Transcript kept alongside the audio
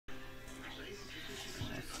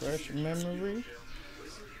Fresh memory.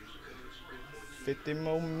 50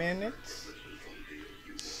 more minutes.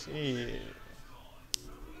 Shit.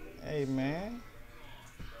 Hey, man.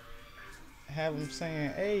 Have them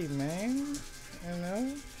saying, hey, man. You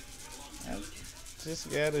know? I just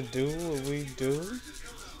gotta do what we do.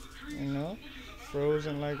 You know?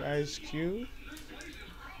 Frozen like Ice Cube.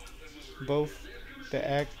 Both the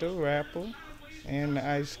actor, rapper, and the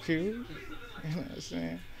Ice Cube. You know what I'm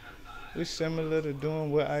saying? We similar to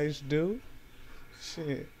doing what Ice do.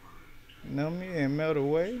 Shit. Know me and melt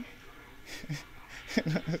away. You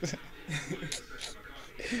know what I'm saying?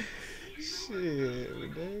 Shit,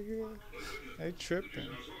 nigga. They tripping.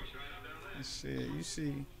 Shit, you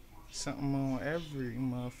see something on every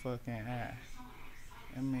motherfucking eye.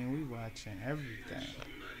 I mean, we watching everything.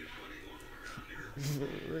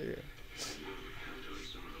 For real.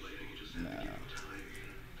 Nah.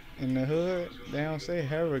 In the hood, they don't say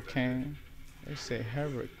hurricane. They say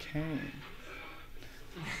hurricane.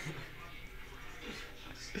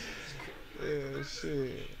 Yeah,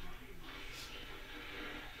 shit.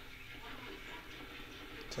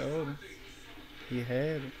 Told him. He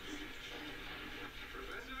had it.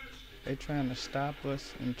 They trying to stop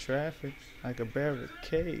us in traffic like a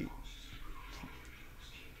barricade.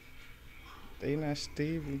 They not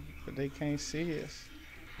Stevie, but they can't see us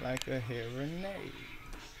like a grenade.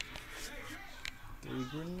 3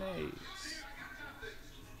 grenades.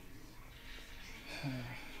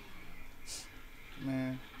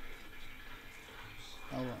 Man,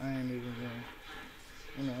 I ain't even gonna.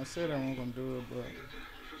 You know, I said I wasn't gonna do it, but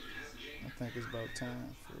I think it's about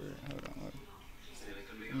time for it. Hold on,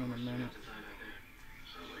 give me a minute.